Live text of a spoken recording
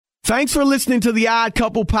Thanks for listening to the Odd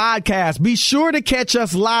Couple podcast. Be sure to catch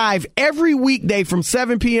us live every weekday from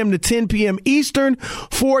 7 p.m. to 10 p.m. Eastern,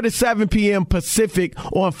 4 to 7 p.m. Pacific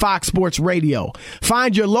on Fox Sports Radio.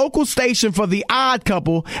 Find your local station for the Odd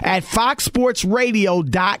Couple at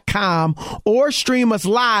foxsportsradio.com or stream us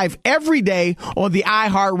live every day on the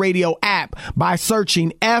iHeartRadio app by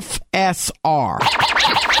searching FSR. Now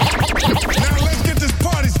let's get this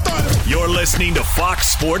party started. You're listening to Fox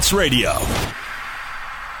Sports Radio.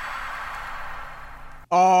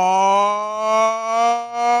 Oh,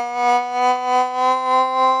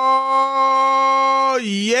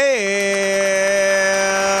 yeah.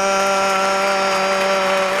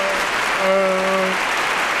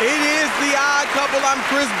 It is the Odd Couple. I'm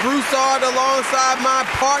Chris Broussard alongside my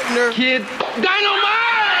partner, Kid Dynamite.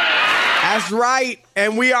 That's right.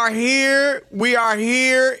 And we are here. We are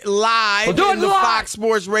here live in the Fox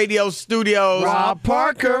Sports Radio studios. Rob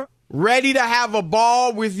Parker. Ready to have a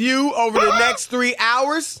ball with you over the next 3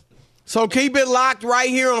 hours. So keep it locked right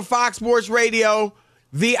here on Fox Sports Radio,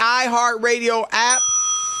 the iHeartRadio app,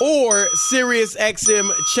 or Sirius XM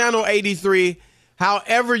Channel 83,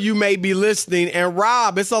 however you may be listening. And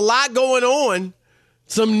Rob, it's a lot going on.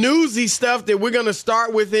 Some newsy stuff that we're going to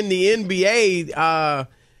start with in the NBA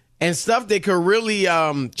and stuff that could really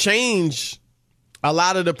change a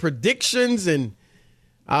lot of the predictions. And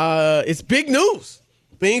it's big news.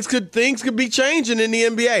 Things could be changing in the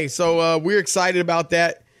NBA. So we're excited about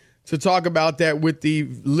that, to talk about that with the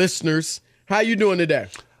listeners. How you doing today?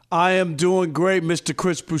 I am doing great, Mr.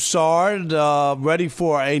 Chris Broussard. Ready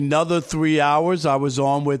for another 3 hours. I was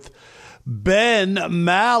on with Ben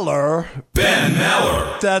Maller. Ben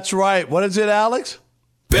Maller. That's right. What is it, Alex?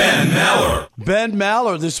 Ben Maller. Ben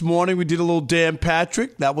Maller. This morning we did a little Dan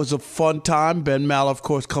Patrick. That was a fun time. Ben Maller, of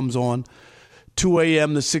course, comes on 2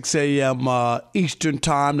 a.m. to 6 a.m. Eastern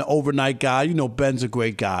time, the overnight guy. You know, Ben's a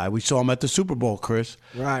great guy. We saw him at the Super Bowl, Chris.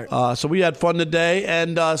 Right. So we had fun today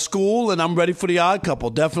and school, and I'm ready for the Odd Couple.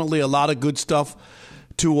 Definitely a lot of good stuff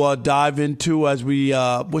to dive into as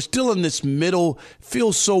we're still in this middle.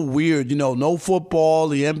 Feels so weird, no football.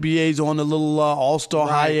 The NBA's on a little all-star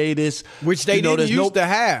hiatus, which they didn't used to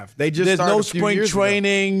have. They just there's started no a few spring years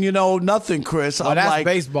training, nothing, Chris. Well, that's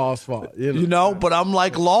baseball's fault, but I'm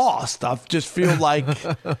like lost. I just feel like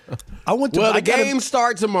I went to. Well, the games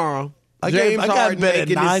start tomorrow. James Harden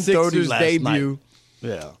making his Sixers debut.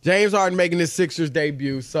 Yeah, James Harden making his Sixers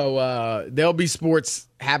debut. So there'll be sports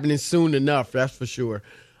happening soon enough. That's for sure.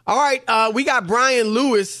 All right, we got Brian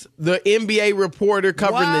Lewis, the NBA reporter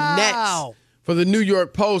covering the Nets for the New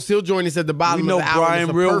York Post. He'll join us at the bottom of the hour. We know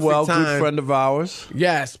Brian real well, good friend of ours.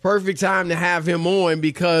 Yes, perfect time to have him on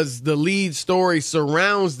because the lead story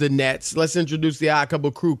surrounds the Nets. Let's introduce the Odd Couple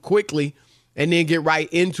crew quickly and then get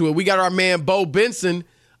right into it. We got our man Bo Benson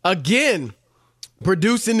again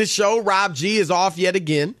producing the show. Rob G is off yet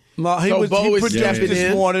again. No, he produced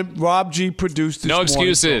this morning. Rob G produced this morning. No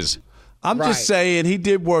excuses. I'm just saying he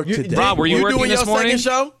did work today. Rob, were you working doing this your morning?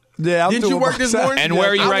 Second show? Yeah, didn't you work this morning? And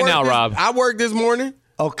where are you right now, Rob? I worked this morning.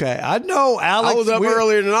 Okay, I know, Alex. I was up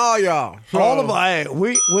earlier than all y'all. All of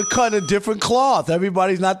we're cutting a different cloth.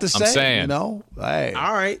 Everybody's not the same. I'm saying. Hey.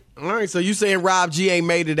 All right. So you saying Rob G ain't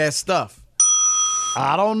made of that stuff?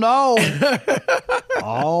 I don't know.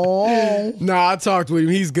 No, I talked with him.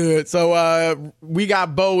 He's good. So we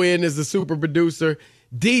got Bo in as the super producer.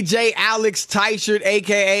 DJ Alex Teichert,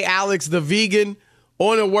 a.k.a. Alex the Vegan,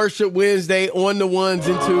 on a Worship Wednesday, on the ones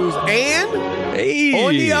and twos, and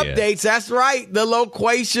on the updates. That's right, the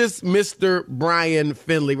loquacious Mr. Brian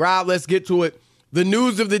Finley. Rob, let's get to it. The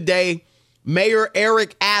news of the day, Mayor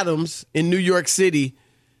Eric Adams in New York City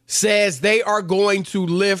says they are going to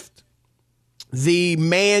lift the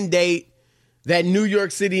mandate that New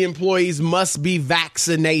York City employees must be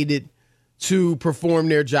vaccinated to perform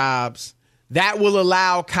their jobs. That will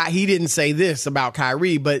allow, he didn't say this about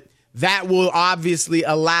Kyrie, but that will obviously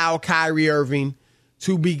allow Kyrie Irving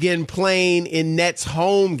to begin playing in Nets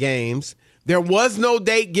home games. There was no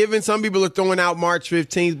date given. Some people are throwing out March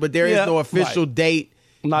 15th, but there is no official date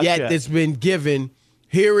yet that's been given.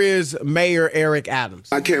 Here is Mayor Eric Adams.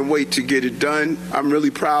 I can't wait to get it done. I'm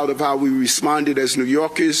really proud of how we responded as New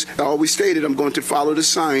Yorkers. I always stated I'm going to follow the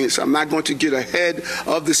science. I'm not going to get ahead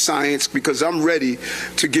of the science because I'm ready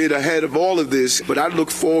to get ahead of all of this. But I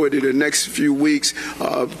look forward to the next few weeks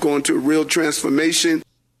going to a real transformation.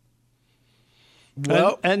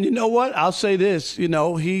 Well, and you know what? I'll say this.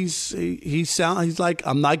 He's like,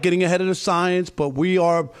 I'm not getting ahead of the science, but we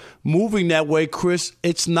are moving that way, Chris.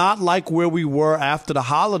 It's not like where we were after the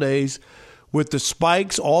holidays with the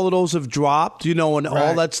spikes. All of those have dropped, and all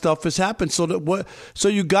that stuff has happened. So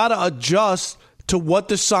you got to adjust to what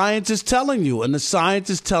the science is telling you. And the science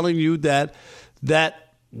is telling you that that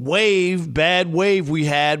bad wave we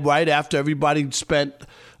had right after everybody spent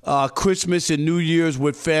Christmas and New Year's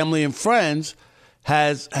with family and friends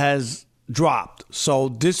has dropped. So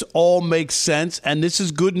this all makes sense, and this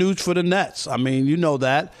is good news for the Nets. I mean, you know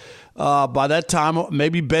that. By that time,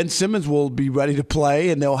 maybe Ben Simmons will be ready to play,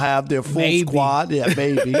 and they'll have their full squad. Yeah,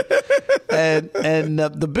 maybe. and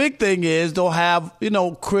the big thing is they'll have,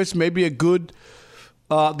 Chris, maybe a good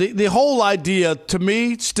the whole idea to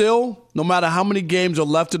me still, no matter how many games are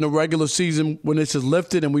left in the regular season when this is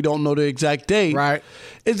lifted and we don't know the exact date, right,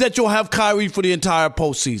 is that you'll have Kyrie for the entire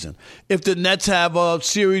postseason. If the Nets have a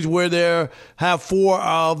series where they have 4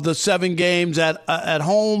 of the 7 games at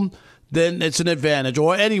home, then it's an advantage,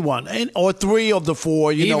 or anyone, or 3 of the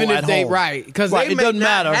 4, even if at they home. Right, because they may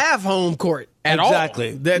not have home court at all.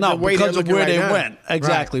 Exactly. No, because of where they went.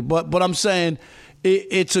 Exactly. Right. But I'm saying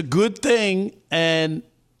it's a good thing, and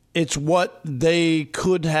it's what they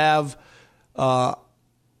could have. It's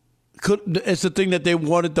the thing that they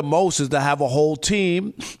wanted the most, is to have a whole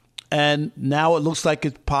team, and now it looks like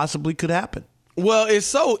it possibly could happen. Well, it's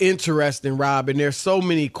so interesting, Rob, and there's so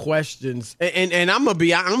many questions. And I'm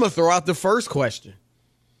gonna throw out the first question.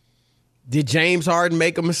 Did James Harden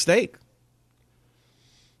make a mistake?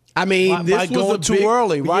 I mean, this was going too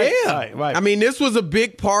early, right? Yeah. Right. I mean, this was a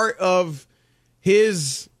big part of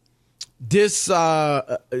his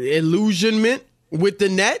disillusionment with the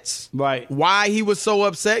Nets. Right. Why he was so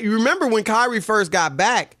upset. You remember when Kyrie first got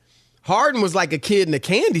back, Harden was like a kid in a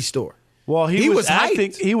candy store. Well, he was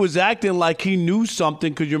acting. hyped. He was acting like he knew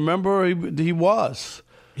something, because you remember he was.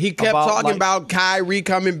 He kept talking about Kyrie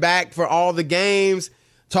coming back for all the games,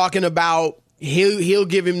 talking about he'll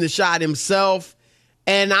give him the shot himself.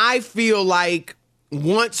 And I feel like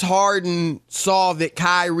once Harden saw that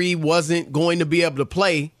Kyrie wasn't going to be able to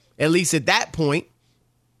play, at least at that point,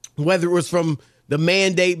 whether it was from the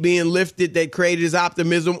mandate being lifted that created his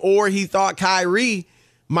optimism, or he thought Kyrie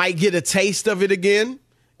might get a taste of it again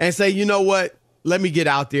and say, you know what, let me get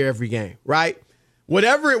out there every game, right?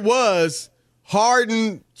 Whatever it was,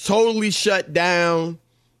 Harden totally shut down.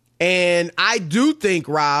 And I do think,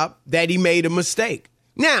 Rob, that he made a mistake.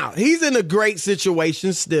 Now, he's in a great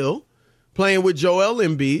situation still, playing with Joel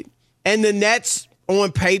Embiid. And the Nets,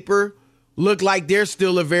 on paper, look like they're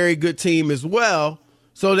still a very good team as well.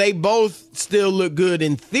 So they both still look good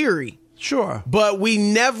in theory. Sure. But we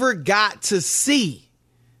never got to see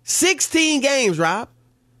 16 games, Rob.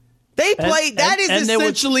 They played, that is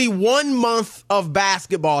essentially 1 month of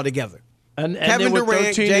basketball together. And Kevin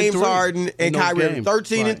Durant, James Harden, and Kyrie,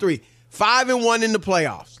 13-3, 5-1 in the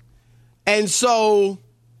playoffs. And so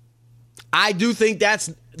I do think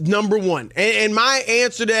that's number one. And my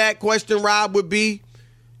answer to that question, Rob, would be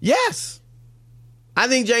yes. I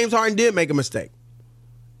think James Harden did make a mistake.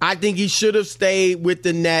 I think he should have stayed with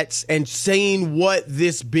the Nets and seen what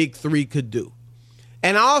this big three could do.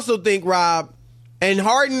 And I also think, Rob, and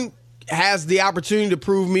Harden has the opportunity to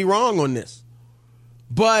prove me wrong on this,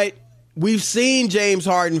 but we've seen James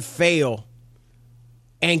Harden fail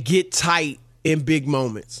and get tight in big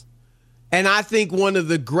moments. And I think one of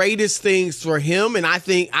the greatest things for him, and I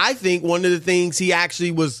think one of the things he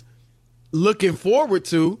actually was looking forward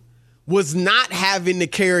to, was not having to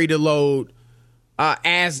carry the load,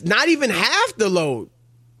 as not even half the load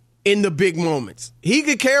in the big moments. He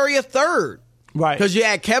could carry a third. Right. Because you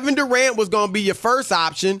had Kevin Durant was going to be your first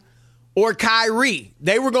option, or Kyrie.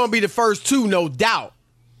 They were going to be the first two, no doubt.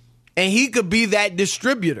 And he could be that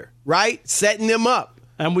distributor, right? Setting them up.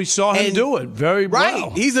 And we saw him do it very well.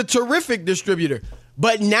 Right. He's a terrific distributor.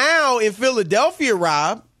 But now in Philadelphia,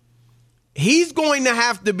 Rob, he's going to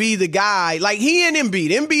have to be the guy. Like he and Embiid.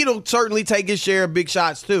 Embiid will certainly take his share of big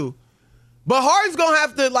shots too. But Harden's going to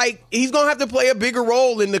have to, he's going to have to play a bigger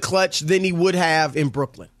role in the clutch than he would have in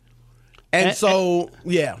Brooklyn. And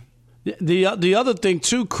yeah. The other thing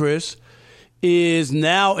too, Chris, is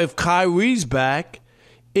now if Kyrie's back,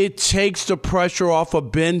 it takes the pressure off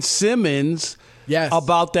of Ben Simmons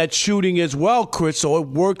about that shooting as well, Chris. So it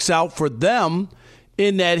works out for them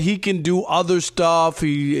in that he can do other stuff.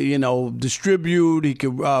 He, distribute. He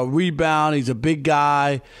can rebound. He's a big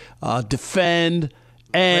guy. Defend.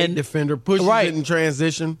 And great defender. Pushes it in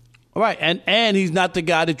transition. Right, and he's not the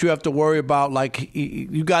guy that you have to worry about. Like,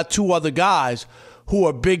 you got two other guys who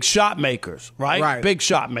are big shot makers, right? Big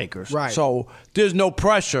shot makers. Right. So there's no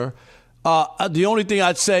pressure. The only thing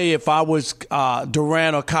I'd say if I was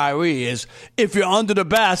Durant or Kyrie is, if you're under the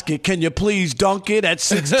basket, can you please dunk it at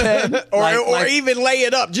 6'10"? or even lay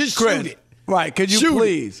it up. Just shoot it. Right, can you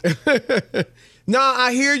please? No,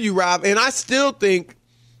 I hear you, Rob. And I still think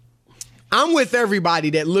I'm with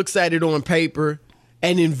everybody that looks at it on paper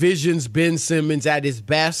and envisions Ben Simmons at his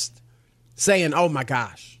best, saying, "Oh my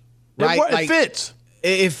gosh." Right? It fits.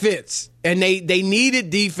 It fits. And they needed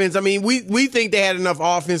defense. I mean, we think they had enough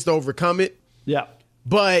offense to overcome it. Yeah.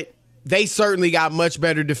 But they certainly got much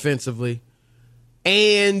better defensively.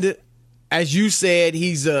 And as you said,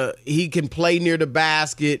 he can play near the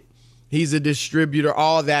basket. He's a distributor,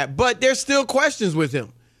 all that. But there's still questions with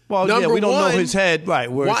him. Well, we don't know his head.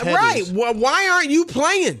 Right, where his head is. Why aren't you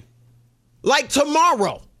playing? Like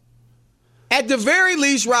tomorrow. At the very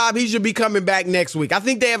least, Rob, he should be coming back next week. I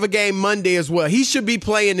think they have a game Monday as well. He should be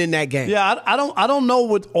playing in that game. Yeah, I don't know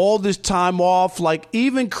with all this time off. Like,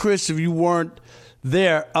 even Chris, if you weren't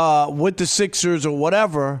there with the Sixers or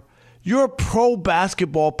whatever, you're a pro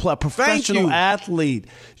basketball player, professional athlete.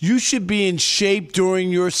 You should be in shape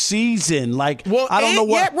during your season. Like, I don't know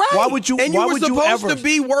what. Yeah, right. Why would you? And you why were would supposed you ever to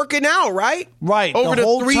be working out, right? Right. Over the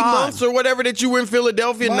whole 3 time. months or whatever that you were in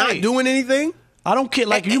Philadelphia, not doing anything. I don't care.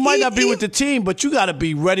 Like, you might not be with the team, but you got to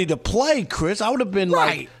be ready to play, Chris. I would have been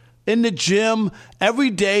like in the gym every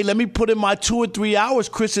day. Let me put in my 2 or 3 hours,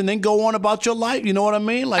 Chris, and then go on about your life. You know what I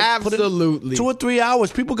mean? Like, absolutely. 2 or 3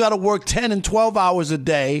 hours. People got to work 10 and 12 hours a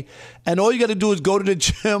day, and all you got to do is go to the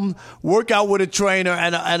gym, work out with a trainer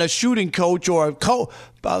and a shooting coach or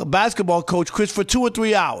a basketball coach, Chris, for 2 or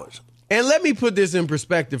 3 hours. And let me put this in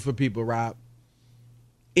perspective for people, Rob.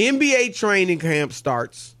 NBA training camp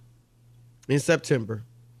starts in September.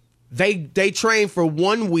 They train for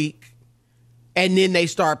 1 week, and then they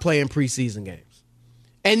start playing preseason games.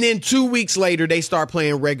 And then 2 weeks later, they start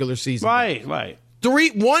playing regular season games. Right.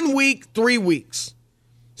 1 week, 3 weeks.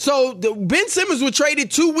 So Ben Simmons was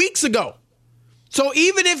traded 2 weeks ago. So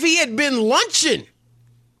even if he had been lunching,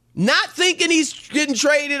 not thinking he's getting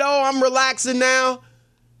traded, I'm relaxing now,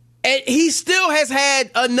 and he still has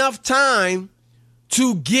had enough time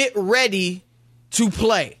to get ready to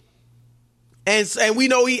play. And we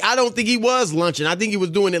know I don't think he was lunching. I think he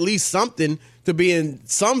was doing at least something to be in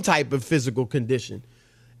some type of physical condition.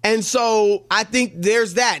 And so I think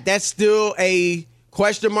there's that. That's still a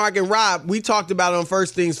question mark. And Rob, we talked about it on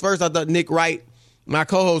First Things First. I thought Nick Wright, my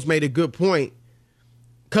co-host, made a good point.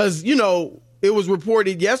 Because, it was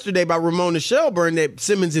reported yesterday by Ramona Shelburne that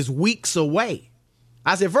Simmons is weeks away.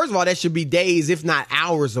 I said, first of all, that should be days, if not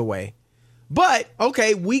hours away. But,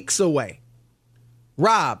 okay, weeks away.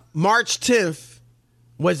 Rob, March 10th,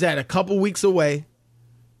 was that a couple weeks away?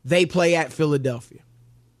 They play at Philadelphia.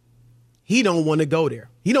 He don't want to go there.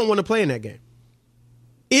 He don't want to play in that game.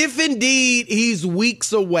 If indeed he's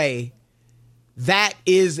weeks away, that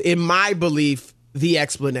is, in my belief, the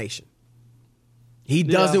explanation. He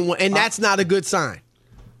doesn't want, and that's not a good sign.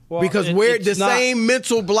 Well, because same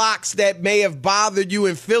mental blocks that may have bothered you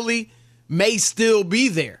in Philly may still be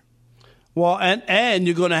there. Well, and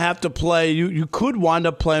you're going to have to play. You could wind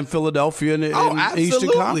up playing Philadelphia in the Eastern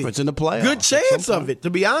Conference in the playoffs. Good chance of it, to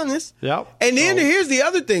be honest. Yep. And then here's the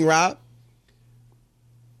other thing, Rob.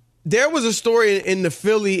 There was a story in the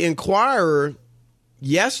Philly Inquirer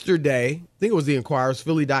yesterday. I think it was the Inquirer,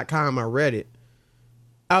 Philly.com. I read it.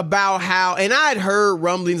 About how, and I'd heard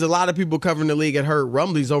rumblings, a lot of people covering the league had heard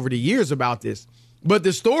rumblings over the years about this. But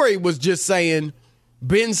the story was just saying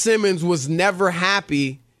Ben Simmons was never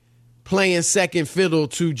happy playing second fiddle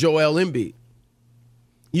to Joel Embiid.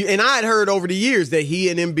 And I had heard over the years that he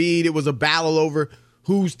and Embiid, it was a battle over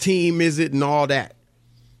whose team is it and all that.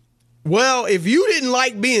 Well, if you didn't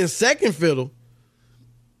like being second fiddle,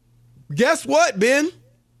 guess what, Ben?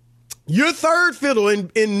 You're third fiddle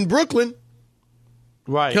in Brooklyn.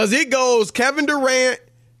 Right. Because it goes Kevin Durant,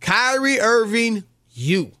 Kyrie Irving,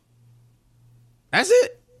 you. That's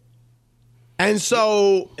it. And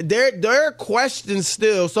so there are questions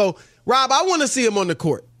still. So, Rob, I want to see them on the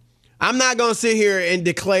court. I'm not going to sit here and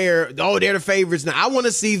declare, they're the favorites now. I want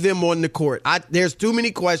to see them on the court. There's too many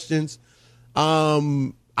questions.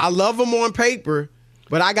 I love them on paper,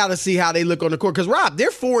 but I got to see how they look on the court. Because, Rob, they're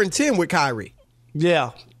 4-10 with Kyrie.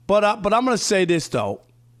 Yeah, but I'm going to say this, though.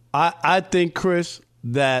 I think, Chris,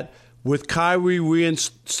 that with Kyrie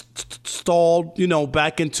reinstalled,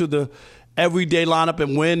 back into the everyday lineup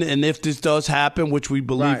and if this does happen, which we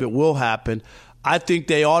believe it will happen, I think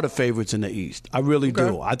they are the favorites in the East. I really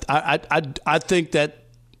do. I think that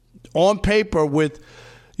on paper with,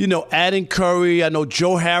 adding Curry, I know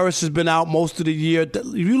Joe Harris has been out most of the year.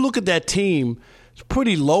 If you look at that team, it's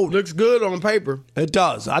pretty loaded. Looks good on paper. It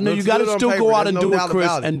does. I know you got to still go out and do it, Chris,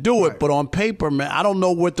 and do it. But on paper, man, I don't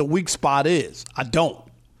know what the weak spot is. I don't.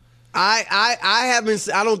 I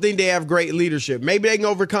don't think they have great leadership. Maybe they can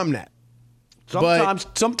overcome that.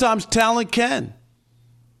 Sometimes talent can.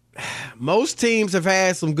 Most teams have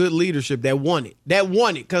had some good leadership that won it.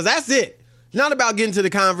 Because that's it. not about getting to the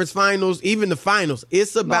conference finals, even the finals.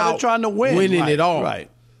 It's about trying to win. winning it all. Right.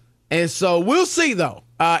 And so we'll see, though.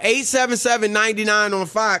 877-99 on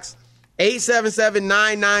Fox,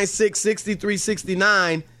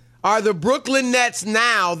 877-996-6369 are the Brooklyn Nets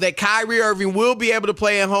now that Kyrie Irving will be able to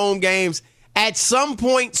play in home games at some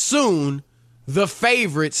point soon, the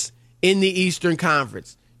favorites in the Eastern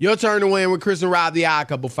Conference. Your turn to win with Chris and Rob, The Odd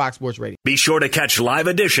Couple, Fox Sports Radio. Be sure to catch live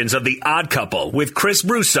editions of The Odd Couple with Chris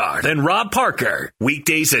Broussard and Rob Parker.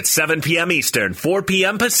 Weekdays at 7 p.m. Eastern, 4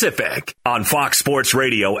 p.m. Pacific on Fox Sports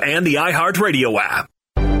Radio and the iHeartRadio app.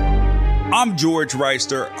 I'm George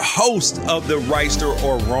Reister, host of the Reister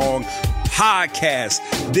or Wrong podcast.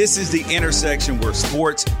 This is the intersection where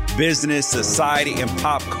sports, business, society, and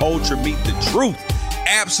pop culture meet the truth.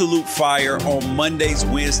 Absolute fire on Mondays,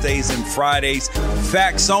 Wednesdays, and Fridays.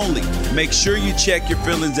 Facts only. Make sure you check your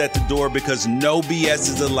feelings at the door because no BS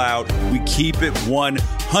is allowed. We keep it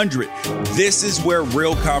 100. This is where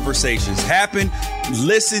real conversations happen.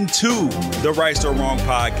 Listen to the Right or Wrong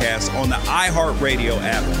podcast on the iHeartRadio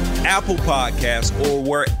app, Apple Podcasts, or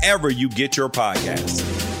wherever you get your podcasts.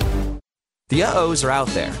 The uh-ohs are out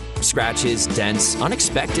there. Scratches, dents,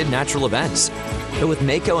 unexpected natural events. But with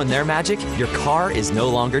Mako and their magic, your car is no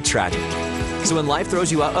longer tragic. So when life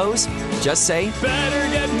throws you uh-ohs, just say,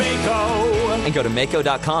 better get Mako. And go to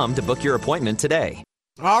Mako.com to book your appointment today.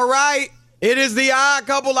 All right. It is The Odd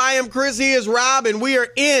Couple. I am Chris. He is Rob. And we are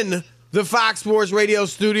in the Fox Sports Radio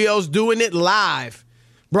studios doing it live.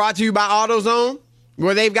 Brought to you by AutoZone,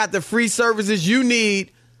 where they've got the free services you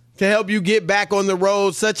need to help you get back on the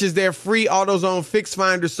road, such as their free AutoZone Fix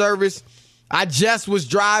Finder service. I just was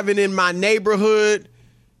driving in my neighborhood,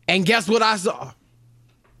 and guess what I saw?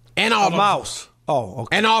 An AutoZone. A mouse. Oh,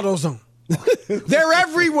 okay. An AutoZone. They're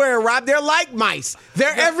everywhere, Rob. They're like mice.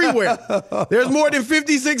 They're everywhere. There's more than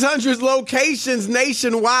 5,600 locations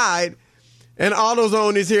nationwide, and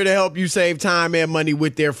AutoZone is here to help you save time and money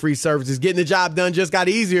with their free services. Getting the job done just got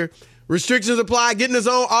easier. Restrictions apply. Get in the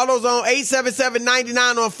zone. AutoZone,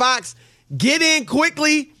 877-99 on Fox. Get in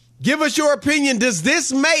quickly. Give us your opinion. Does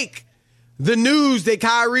this make the news that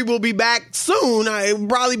Kyrie will be back soon? It will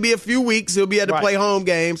probably be a few weeks. He'll be able to play home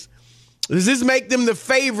games. Does this make them the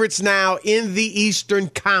favorites now in the Eastern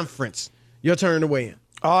Conference? Your turn to weigh in.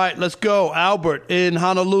 All right, let's go. Albert in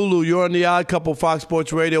Honolulu. You're on The Odd Couple, Fox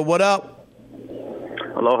Sports Radio. What up?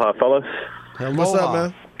 Aloha, fellas. What's up,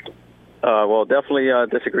 man? Well, definitely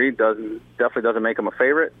disagree. Definitely doesn't make them a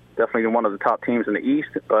favorite. Definitely one of the top teams in the East.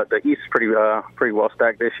 But the East is pretty well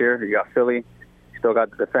stacked this year. You got Philly. Still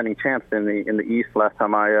got the defending champs in the East. Last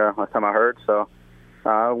time I heard. So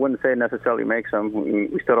I wouldn't say it necessarily makes them.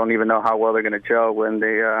 We still don't even know how well they're going to gel when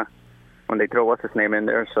they throw what's his name in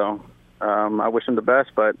there. So I wish them the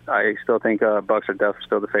best, but I still think Bucks are definitely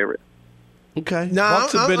still the favorite. Okay. No,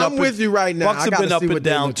 I'm with you right now. Bucks have been up and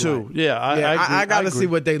down too. Like. Yeah, I got to see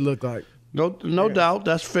what they look like. No doubt.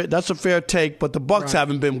 That's fair. That's a fair take. But the Bucks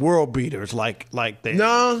haven't been world beaters like they.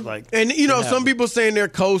 No. And some people saying they're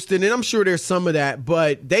coasting, and I'm sure there's some of that.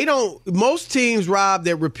 But they don't. Most teams, Rob,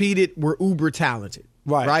 that repeated were uber talented.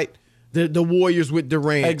 Right. The Warriors with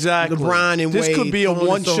Durant, exactly. LeBron and Wade. This could be a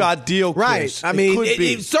one-shot deal, Chris. Right. I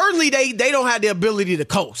mean, certainly they don't have the ability to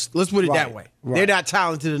coast. Let's put it that way. Right. They're not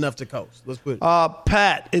talented enough to coast. Let's put it.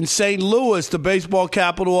 Pat in St. Louis, the baseball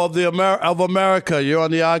capital of America. You're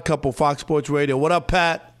on The Odd Couple, Fox Sports Radio. What up,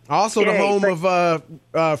 Pat? Also the home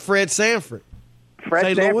of Fred Sanford.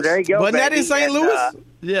 St. Louis? There you go. Wasn't that in St. Louis?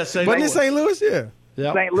 Yeah, St. Louis. Wasn't it St. Louis? Yeah.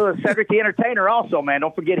 Yep. St. Louis. Cedric the Entertainer also, man.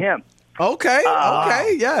 Don't forget him. Okay.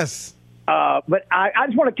 Yes. But I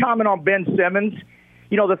just want to comment on Ben Simmons.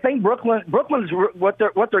 You know, the thing Brooklyn's what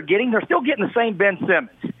they're getting, they're still getting the same Ben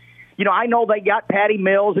Simmons. You know, I know they got Patty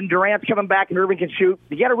Mills and Durant's coming back and Irving can shoot.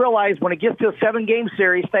 You got to realize when it gets to a 7-game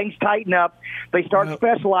series, things tighten up. They start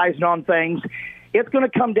specializing on things. It's going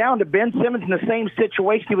to come down to Ben Simmons in the same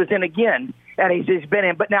situation he was in again that he's been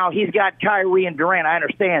in. But now he's got Kyrie and Durant. I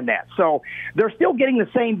understand that. So they're still getting the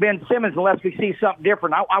same Ben Simmons unless we see something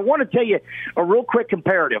different. I want to tell you a real quick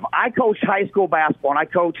comparative. I coached high school basketball, and I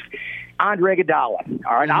coached Andre Iguodala.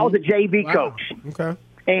 All right, I was a JV coach. Okay.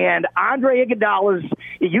 And Andre Iguodala's,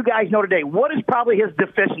 you guys know today, what is probably his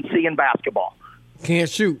deficiency in basketball? Can't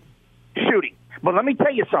shoot. Shooting. But let me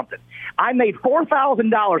tell you something. I made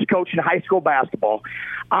 $4,000 coaching high school basketball.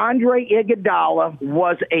 Andre Iguodala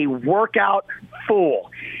was a workout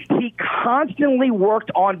fool. He constantly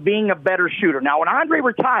worked on being a better shooter. Now, when Andre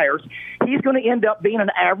retires, he's going to end up being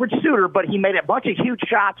an average shooter, but he made a bunch of huge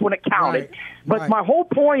shots when it counted. But my whole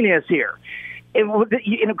point is here,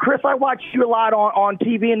 And Chris, I watch you a lot on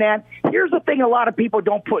TV and that. Here's the thing: a lot of people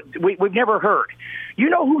don't we've never heard. You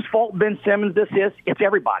know whose fault Ben Simmons this is? It's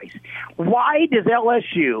everybody's. Why does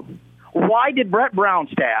LSU? Why did Brett Brown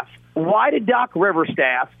staff? Why did Doc Rivers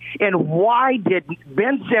staff? And why did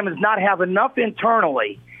Ben Simmons not have enough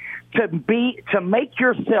internally to make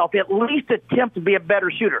yourself at least attempt to be a better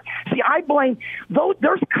shooter? See, I blame those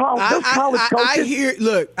college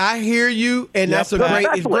coaches. I hear you, and that's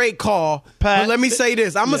a great call. Pat, but let me say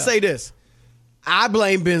this. I'm gonna say this. I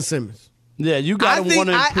blame Ben Simmons. Yeah, you got to want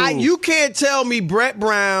to improve. You can't tell me Brett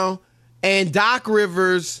Brown and Doc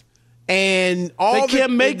Rivers and all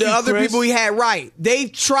the other people he had right.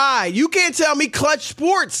 They've tried. You can't tell me Clutch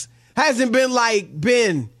Sports hasn't been like,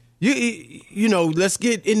 Ben, you know, let's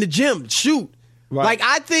get in the gym, shoot. Right. Like,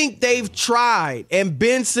 I think they've tried, and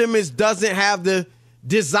Ben Simmons doesn't have the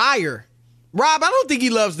desire. Rob, I don't think he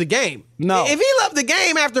loves the game. No. If he loved the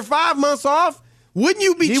game after 5 months off, wouldn't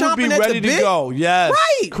you be chomping at the bit? He would be ready to go, yes.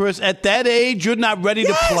 Right. Chris, at that age, you're not ready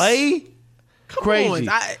to play? Crazy.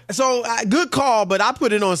 Good call, but I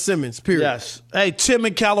put it on Simmons, period. Yes. Hey, Tim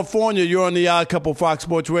in California, you're on the Odd Couple Fox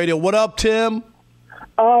Sports Radio. What up, Tim?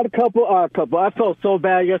 Odd couple. I felt so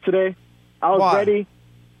bad yesterday. I was ready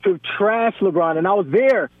to trash LeBron, and I was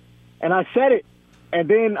there, and I said it. And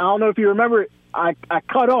then, I don't know if you remember it, I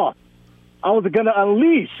cut off. I was going to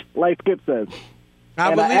unleash, like Skip says.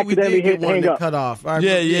 I believe we did get one that cut off. We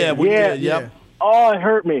did. Yep. Oh, it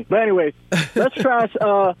hurt me. But anyways, let's trash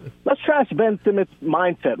Ben Simmons'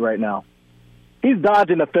 mindset right now. He's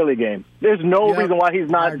dodging the Philly game. There's no reason why he's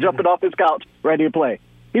not jumping off his couch ready to play.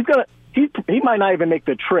 He might not even make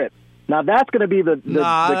the trip. Now that's going to be the key.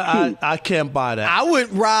 I can't buy that. I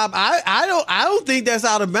wouldn't, Rob. I don't think that's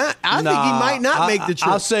out of bounds. I think he might not make the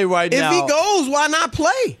trip. I'll say right now, if he goes, why not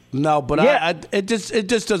play? No, but it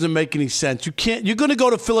just doesn't make any sense. You can't. You're going to go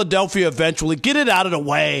to Philadelphia eventually. Get it out of the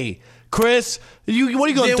way, Chris. What are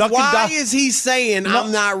you going to duck and dive? Why is he saying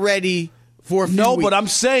I'm not ready for a few weeks? But I'm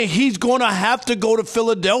saying he's going to have to go to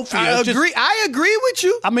Philadelphia. I agree with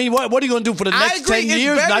you. I mean, what are you going to do for the next 10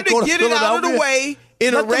 years? It's better not go to get Philadelphia? It out of the way.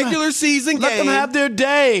 In a regular season game. Let them have their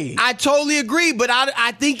day. I totally agree, but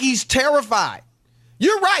I think he's terrified.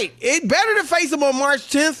 You're right. It's better to face him on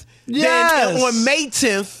March 10th than on May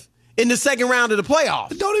 10th in the second round of the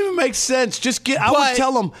playoffs. It don't even make sense. I would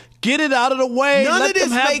tell them, get it out of the way. None Let of this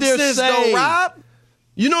them have makes their sense, say. though, Rob.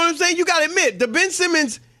 You know what I'm saying? You got to admit, the Ben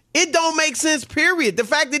Simmons, it don't make sense, period. The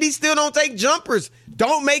fact that he still don't take jumpers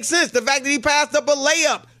don't make sense. The fact that he passed up a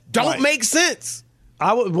layup don't make sense.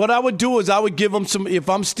 What I would do is I would give him some. If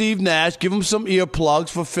I'm Steve Nash, give him some earplugs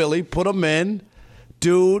for Philly. Put them in,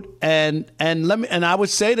 dude, and I would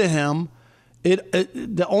say to him,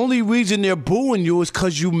 the only reason they're booing you is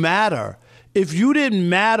because you matter. If you didn't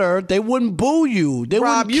matter, they wouldn't boo you. They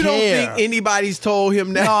Rob, wouldn't you care. don't think anybody's told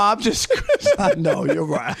him that? No, I'm just. I know you're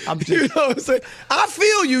right. You know what I'm saying? I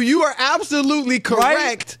feel you. You are absolutely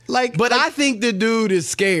correct. Right? But I think the dude is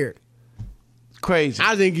scared. Crazy.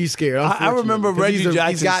 I think he's scared. I remember Reggie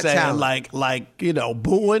Jackson saying, talent.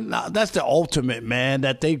 booing. That's the ultimate, man.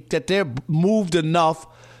 That they're moved enough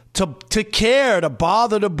to care, to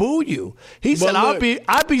bother to boo you. He said,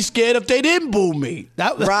 I'd be scared if they didn't boo me.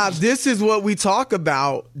 Rob, this is what we talk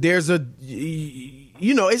about. There's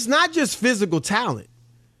it's not just physical talent.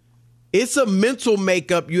 It's a mental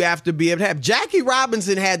makeup you have to be able to have. Jackie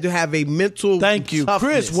Robinson had to have a mental Thank you,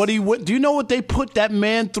 toughness. Chris. Do you know what they put that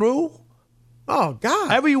man through? Oh,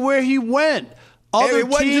 God. Everywhere he went. It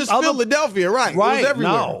wasn't just Philadelphia, right? Right. It was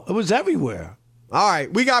everywhere. No, it was everywhere. All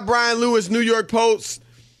right. We got Brian Lewis, New York Post,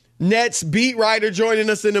 Nets beat writer, joining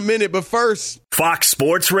us in a minute. But first, Fox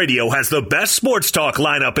Sports Radio has the best sports talk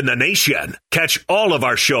lineup in the nation. Catch all of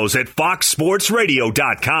our shows at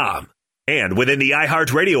foxsportsradio.com. And within the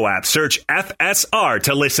iHeartRadio app, search FSR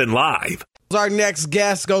to listen live. Our next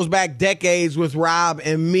guest goes back decades with Rob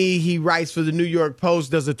and me. He writes for the New York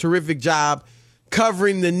Post, does a terrific job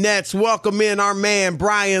covering the Nets. Welcome in our man,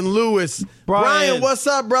 Brian Lewis. Brian, what's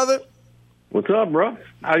up, brother? What's up, bro?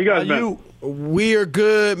 How you guys been? We are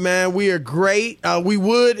good, man. We are great. We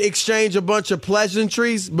would exchange a bunch of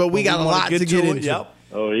pleasantries, but we got a lot to get into. Yep.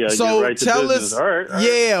 Oh, yeah. So right to tell business. us, all right.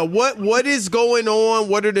 Yeah, what is going on?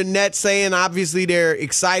 What are the Nets saying? Obviously, they're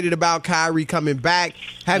excited about Kyrie coming back.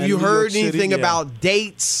 Have you heard anything about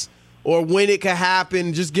dates or when it could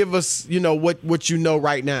happen? Just give us, what you know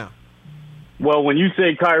right now. Well, when you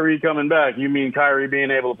say Kyrie coming back, you mean Kyrie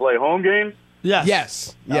being able to play home games?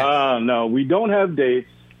 Yes. No, we don't have dates.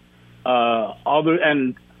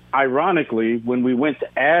 And ironically, when we went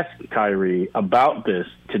to ask Kyrie about this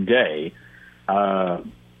today,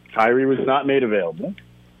 Kyrie was not made available.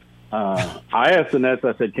 I asked the Nets,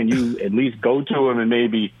 I said, can you at least go to him and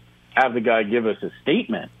maybe have the guy give us a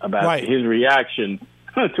statement about his reaction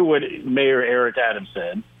to what Mayor Eric Adams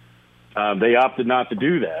said? They opted not to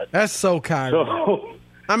do that. That's so Kyrie. So,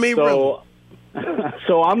 really.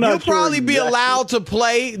 So I'm not. He'll sure probably be allowed to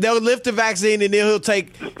play. They'll lift the vaccine and then he'll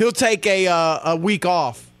take a week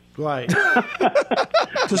off. Right.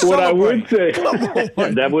 What I would say,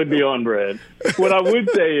 that would be on brand. What I would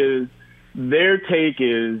say is their take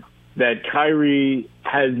is that Kyrie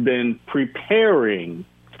has been preparing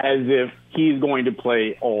as if he's going to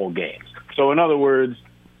play all games. So in other words,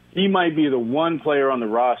 he might be the one player on the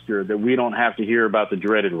roster that we don't have to hear about the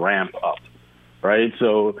dreaded ramp up, right?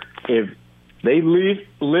 So if they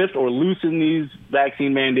lift or loosen these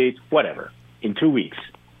vaccine mandates, whatever, in 2 weeks,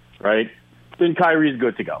 right, then Kyrie's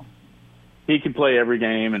good to go. He can play every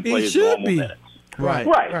game and play his normal minutes.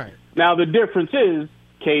 Right. Now, the difference is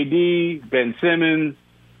KD, Ben Simmons,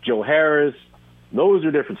 Joe Harris, those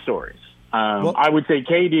are different stories. I would say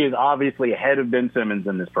KD is obviously ahead of Ben Simmons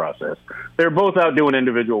in this process. They're both out doing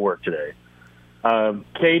individual work today.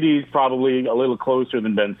 KD's probably a little closer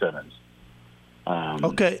than Ben Simmons.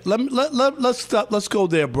 Okay, let's go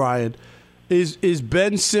there, Brian. Is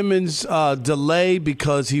Ben Simmons delay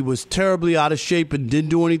because he was terribly out of shape and didn't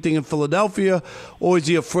do anything in Philadelphia, or is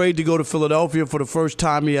he afraid to go to Philadelphia for the first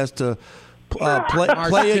time? He has to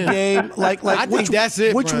play a game. I think that's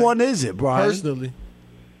it. Which one is it, Brian? Personally,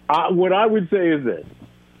 what I would say is this: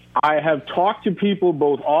 I have talked to people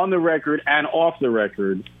both on the record and off the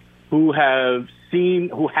record who had seen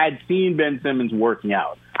Ben Simmons working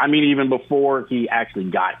out. I mean, even before he actually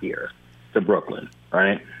got here to Brooklyn,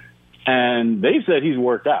 right? And they said he's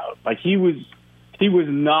worked out. Like he was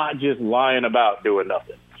not just lying about doing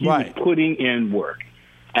nothing. He was putting in work.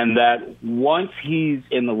 And that once he's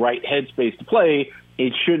in the right headspace to play,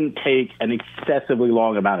 it shouldn't take an excessively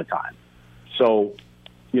long amount of time. So,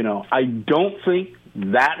 I don't think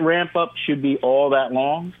that ramp up should be all that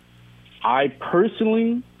long. I'm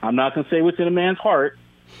not going to say what's in a man's heart.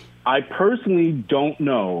 I personally don't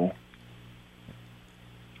know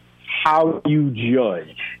how you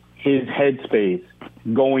judge his headspace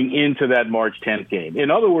going into that March 10th game. In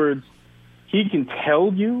other words, he can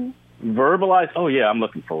tell you, verbalize, oh, yeah, I'm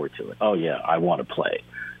looking forward to it. Oh, yeah, I want to play.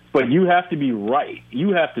 But you have to be right.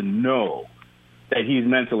 You have to know that he's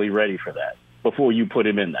mentally ready for that before you put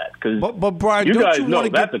him in that. But Brian, you don't guys you know want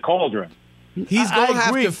to that's a cauldron. He's going to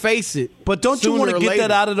have to face it. But don't you want to get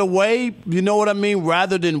that out of the way? You know what I mean?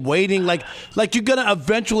 Rather than waiting. Like you're going to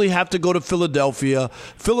eventually have to go to Philadelphia.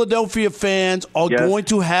 Philadelphia fans are going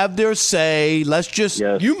to have their say. Let's just...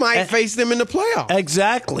 You might face them in the playoffs.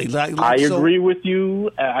 Exactly. I agree with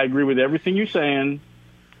you. I agree with everything you're saying.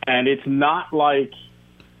 And it's not like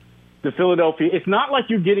it's not like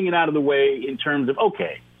you're getting it out of the way in terms of,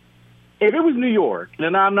 okay, if it was New York,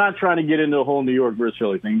 and I'm not trying to get into the whole New York versus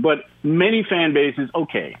Philly thing, but many fan bases,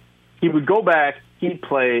 okay, he would go back, he'd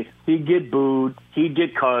play, he'd get booed, he'd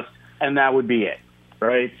get cussed, and that would be it,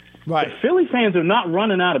 right? Right. But Philly fans are not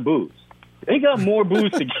running out of boos. They got more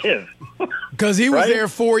boos to give. Because he was there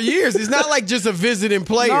 4 years. It's not like just a visiting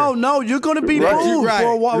player. No, you're going to be booed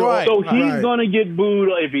for a while. So he's going to get booed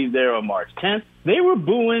if he's there on March 10th. They were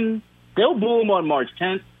booing. They'll boo him on March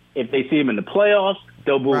 10th. If they see him in the playoffs,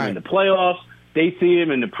 they'll boo him in the playoffs. They see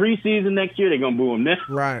him in the preseason next year, they're going to boo him then.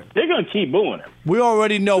 Right. They're going to keep booing him. We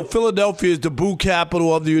already know Philadelphia is the boo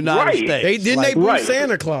capital of the United States. They booed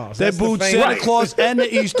Santa Claus. They booed Santa Claus and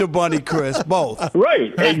the Easter Bunny, Chris, both.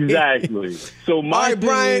 Right, exactly. So my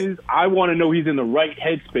thing is, I want to know he's in the right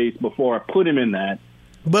headspace before I put him in that.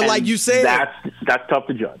 But like you said, that's tough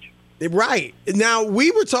to judge. Right. Now,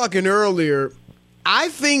 we were talking earlier, I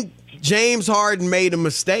think James Harden made a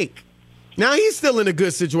mistake. Now, he's still in a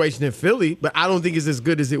good situation in Philly, but I don't think it's as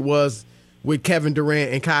good as it was with Kevin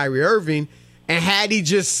Durant and Kyrie Irving. And had he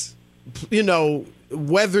just,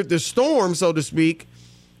 weathered the storm, so to speak,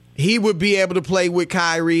 he would be able to play with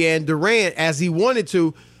Kyrie and Durant as he wanted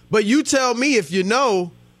to. But you tell me if you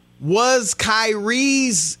know, was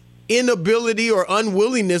Kyrie's inability or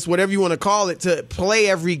unwillingness, whatever you want to call it, to play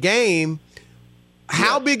every game,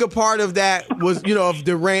 how big a part of that was,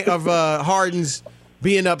 of Harden's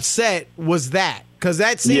being upset was that? Because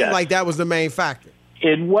that seemed like that was the main factor.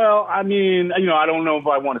 I don't know if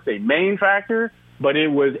I want to say main factor, but it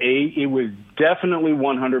was definitely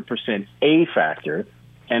 100% a factor.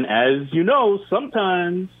 And as you know,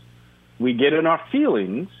 sometimes we get in our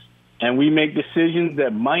feelings and we make decisions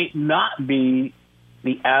that might not be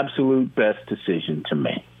the absolute best decision to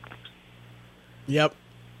make. Yep.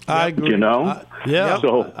 I agree.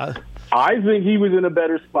 So I think he was in a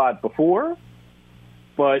better spot before,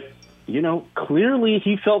 but clearly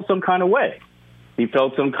he felt some kind of way. He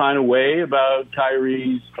felt some kind of way about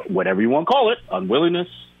Kyrie's, whatever you want to call it, unwillingness,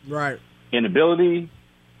 right, inability,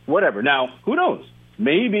 whatever. Now, who knows?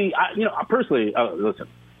 Maybe, personally, listen,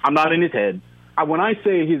 I'm not in his head. When I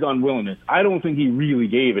say his unwillingness, I don't think he really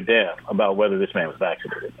gave a damn about whether this man was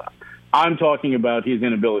vaccinated or not. I'm talking about his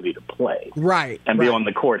inability to play. Right. And be on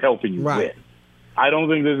the court helping you win. I don't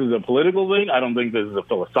think this is a political thing. I don't think this is a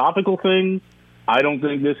philosophical thing. I don't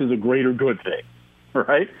think this is a greater good thing.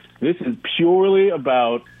 Right? This is purely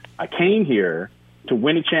about, I came here to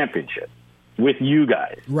win a championship with you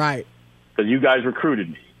guys. Right. Because you guys recruited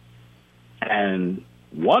me. And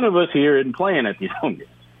one of us here isn't playing at the young games.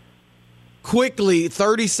 Quickly,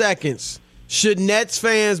 30 seconds. Should Nets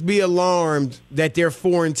fans be alarmed that they're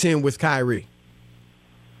 4-10 with Kyrie?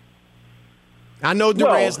 I know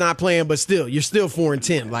Durant's not playing, but still, you're still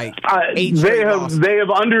 4-10. Like they have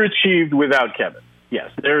underachieved without Kevin. Yes,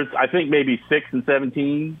 there's I think maybe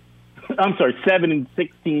 6-17. I'm sorry,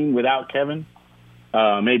 7-16 without Kevin.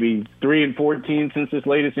 Maybe 3-14 since his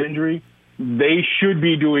latest injury. They should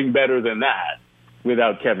be doing better than that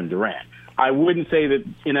without Kevin Durant. I wouldn't say that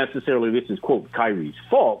necessarily this is, quote, Kyrie's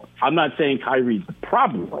fault. I'm not saying Kyrie's the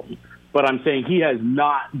problem, but I'm saying he has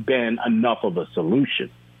not been enough of a solution.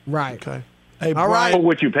 Right. Okay. Hey, all Brian, right. For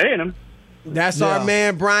what you paying him. That's our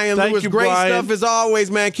man, Brian Lewis. Great stuff as always,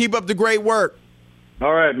 man. Keep up the great work.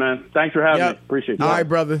 All right, man. Thanks for having me. Appreciate it. All right,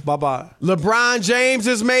 brother. Bye-bye. LeBron James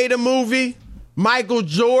has made a movie. Michael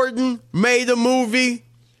Jordan made a movie.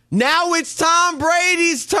 Now it's Tom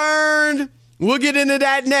Brady's turn. We'll get into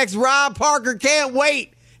that next. Rob Parker can't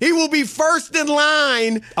wait. He will be first in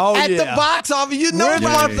line at the box office. You know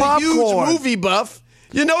Rob's a huge movie buff.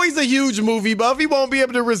 You know he's a huge movie buff. He won't be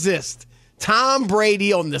able to resist. Tom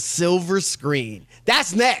Brady on the silver screen.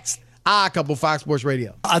 That's next. Odd Couple, Fox Sports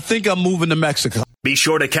Radio. I think I'm moving to Mexico. Be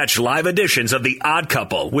sure to catch live editions of The Odd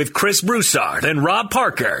Couple with Chris Broussard and Rob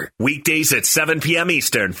Parker. Weekdays at 7 p.m.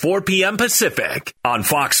 Eastern, 4 p.m. Pacific on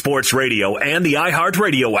Fox Sports Radio and the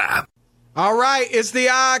iHeartRadio app. All right, it's The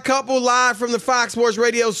Odd Couple live from the Fox Sports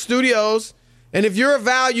Radio studios. And if you're a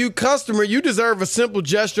valued customer, you deserve a simple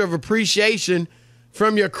gesture of appreciation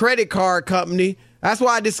from your credit card company. That's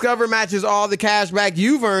why Discover matches all the cash back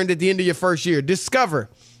you've earned at the end of your first year. Discover.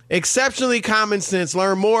 Exceptionally common sense.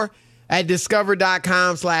 Learn more at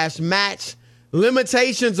discover.com/match.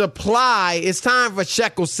 Limitations apply. It's time for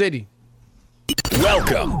Shekel City.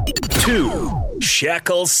 Welcome to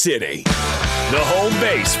Shekel City, the home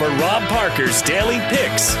base for Rob Parker's daily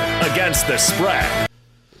picks against the spread.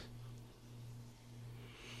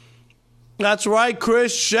 That's right,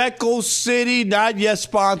 Chris. Shekel City, not yet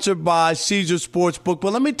sponsored by Caesar Sportsbook.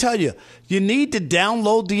 But let me tell you, you need to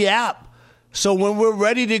download the app. So when we're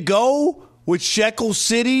ready to go with Shekel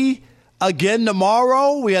City again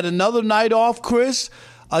tomorrow, we had another night off, Chris.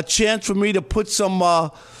 A chance for me to put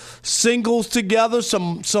some singles together,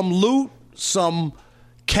 some loot, some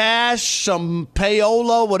cash, some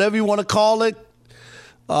payola, whatever you want to call it.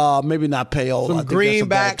 Maybe not payola. Some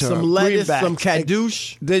greenback, some lettuce, some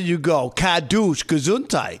kadoosh. There you go. Kadoosh,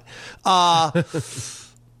 gesundheit.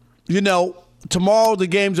 Tomorrow the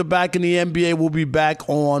games are back in the NBA. We'll be back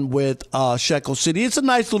on with Shekel City. It's a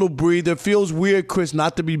nice little breather. Feels weird, Chris,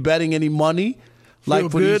 not to be betting any money. Feel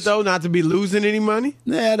good, though, not to be losing any money?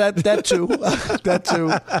 Yeah, that too. That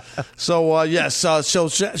too. So, yes. So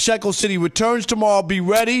Shekel City returns tomorrow. Be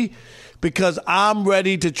ready, because I'm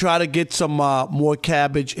ready to try to get some more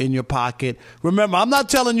cabbage in your pocket. Remember, I'm not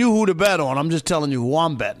telling you who to bet on. I'm just telling you who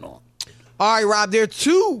I'm betting on. All right, Rob, there are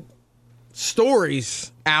two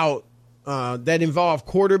stories out that involve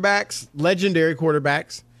quarterbacks, legendary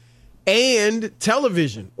quarterbacks, and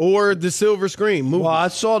television or the silver screen movie. Well, I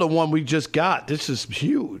saw the one we just got. This is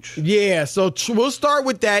huge. Yeah, so we'll start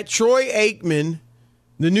with that. Troy Aikman,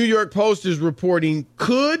 the New York Post is reporting,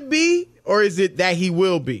 could be, or is it that he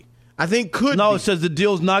will be? I think could be. No, it says the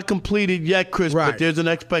deal's not completed yet, Chris, right. But there's an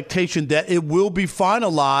expectation that it will be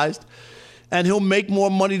finalized, and he'll make more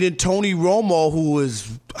money than Tony Romo, who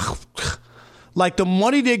is like the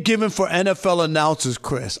money they're giving for NFL announcers,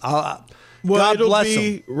 Chris. God bless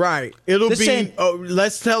him. Right. It'll be,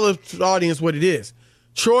 let's tell the audience what it is.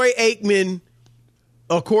 Troy Aikman,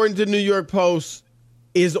 according to the New York Post,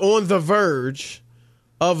 is on the verge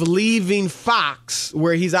of leaving Fox,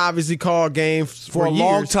 where he's obviously called games for a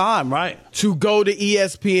long time, right? To go to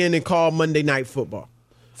ESPN and call Monday Night Football.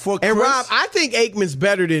 And Rob, I think Aikman's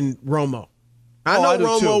better than Romo. I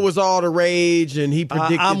know Romo was all the rage, and he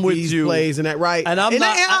predicted these plays and that, right? And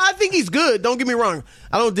I think he's good. Don't get me wrong.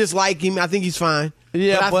 I don't dislike him. I think he's fine.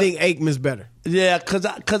 Yeah, but I think Aikman's better. Yeah,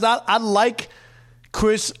 because I like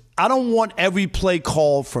Chris. I don't want every play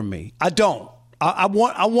called for me. I don't. I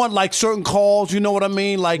want like certain calls. You know what I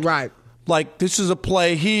mean? Like Like this is a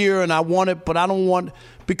play here, and I want it, but I don't want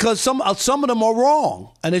because some of them are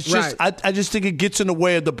wrong, and it's just I just think it gets in the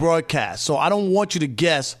way of the broadcast. So I don't want you to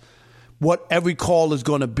guess what every call is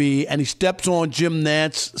going to be. And he steps on Jim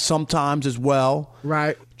Nantz sometimes as well.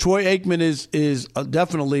 Right. Troy Aikman is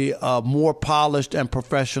definitely a more polished and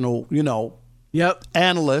professional,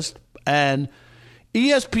 analyst. And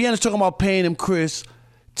ESPN is talking about paying him, Chris,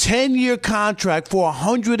 10-year contract for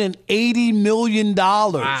 $180 million.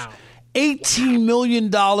 Wow. $18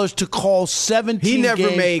 million to call 17 games. He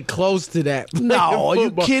never made close to that. No, are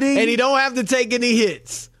you kidding? And he don't have to take any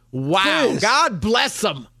hits. Wow. Chris. God bless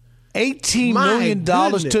him. $18 million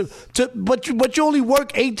to but you only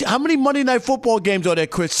work 18. How many Monday Night Football games are there,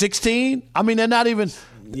 Chris? 16? I mean, they're not even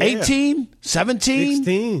 18,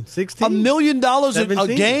 17? 16. $1 million a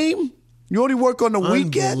game? You only work on the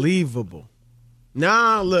weekend? Unbelievable.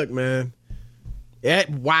 Nah, look, man.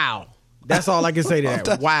 Wow. That's all I can say to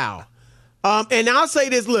that. Wow. And I'll say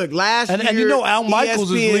this, look, last year. And Al Michaels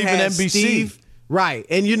ESPN is leaving NBC. Steve, right.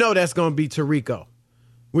 And that's going to be Tirico.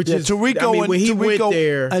 Which is Tirico, when he went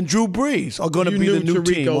there, and Drew Brees are going to be the new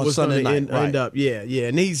team on Sunday night. End up,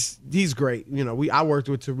 and he's great. I worked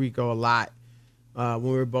with Tirico a lot when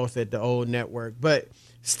we were both at the old network. But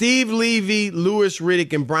Steve Levy, Louis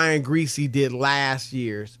Riddick, and Brian Greasy did last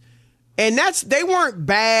year's, and they weren't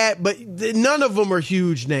bad, but none of them are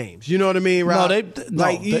huge names. You know what I mean, Rob?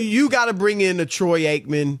 You got to bring in a Troy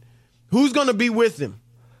Aikman. Who's going to be with him?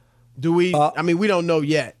 Do we? We don't know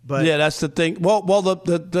yet. But yeah, that's the thing. Well,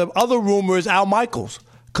 the other rumor is Al Michaels,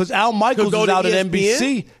 because Al Michaels is out at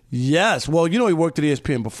NBC. Yes. Well, he worked at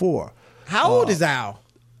ESPN before. How old is Al?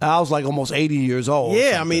 Al's like almost 80 years old.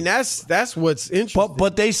 Yeah, that's what's interesting.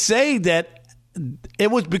 But they say that it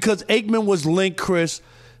was because Aikman was linked, Chris,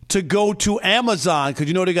 to go to Amazon,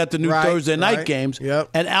 because they got the new Thursday night games. Yep.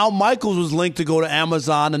 And Al Michaels was linked to go to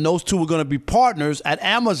Amazon, and those two were going to be partners at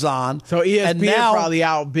Amazon. So ESPN probably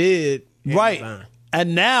outbid Amazon. Right.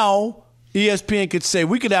 And now ESPN could say,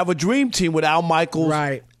 we could have a dream team with Al Michaels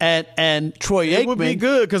and Troy Aikman. It would be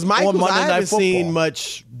good, because Michaels, I haven't seen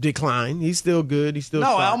much decline. He's still good. He's still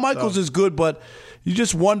Al Michaels is good, but you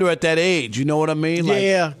just wonder at that age. You know what I mean?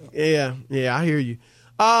 Yeah, I hear you.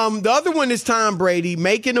 The other one is Tom Brady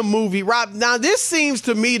making a movie. Rob, now this seems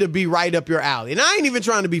to me to be right up your alley. And I ain't even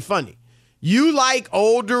trying to be funny. You like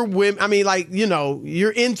older women. I mean,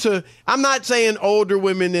 you're into, I'm not saying older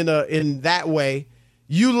women in that way.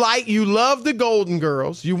 You love the Golden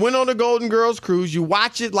Girls. You went on a Golden Girls cruise. You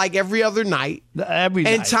watch it like every other night. Every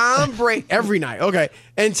night. And Tom Brady, every night. Okay.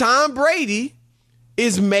 And Tom Brady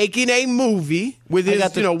is making a movie with his,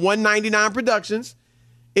 199 Productions.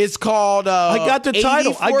 It's called I got the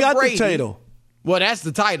title. The title. Well, that's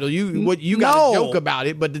the title. You got to joke about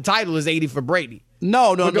it, but the title is 80 for Brady.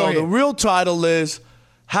 No. The real title is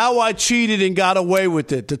How I Cheated and Got Away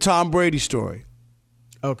with It, the Tom Brady story.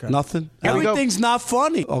 Okay. Nothing? Everything's not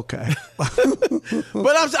funny. Okay. But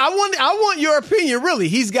I want your opinion, really.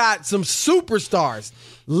 He's got some superstars.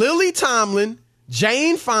 Lily Tomlin,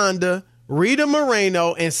 Jane Fonda, Rita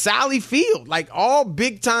Moreno, and Sally Field. Like all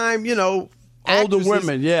big time, older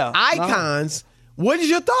women, icons. What is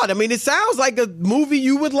your thought? I mean, it sounds like a movie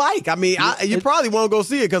you would like. I mean, you probably won't go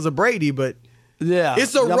see it because of Brady, but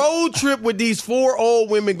it's a road trip with these 4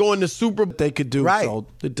 old women going to Super Bowl. They could do so.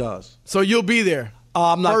 It does. So you'll be there.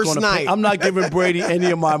 I'm not First night. I'm not giving Brady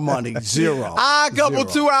any of my money. Zero. A couple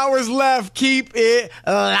 2 hours left. Keep it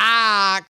locked.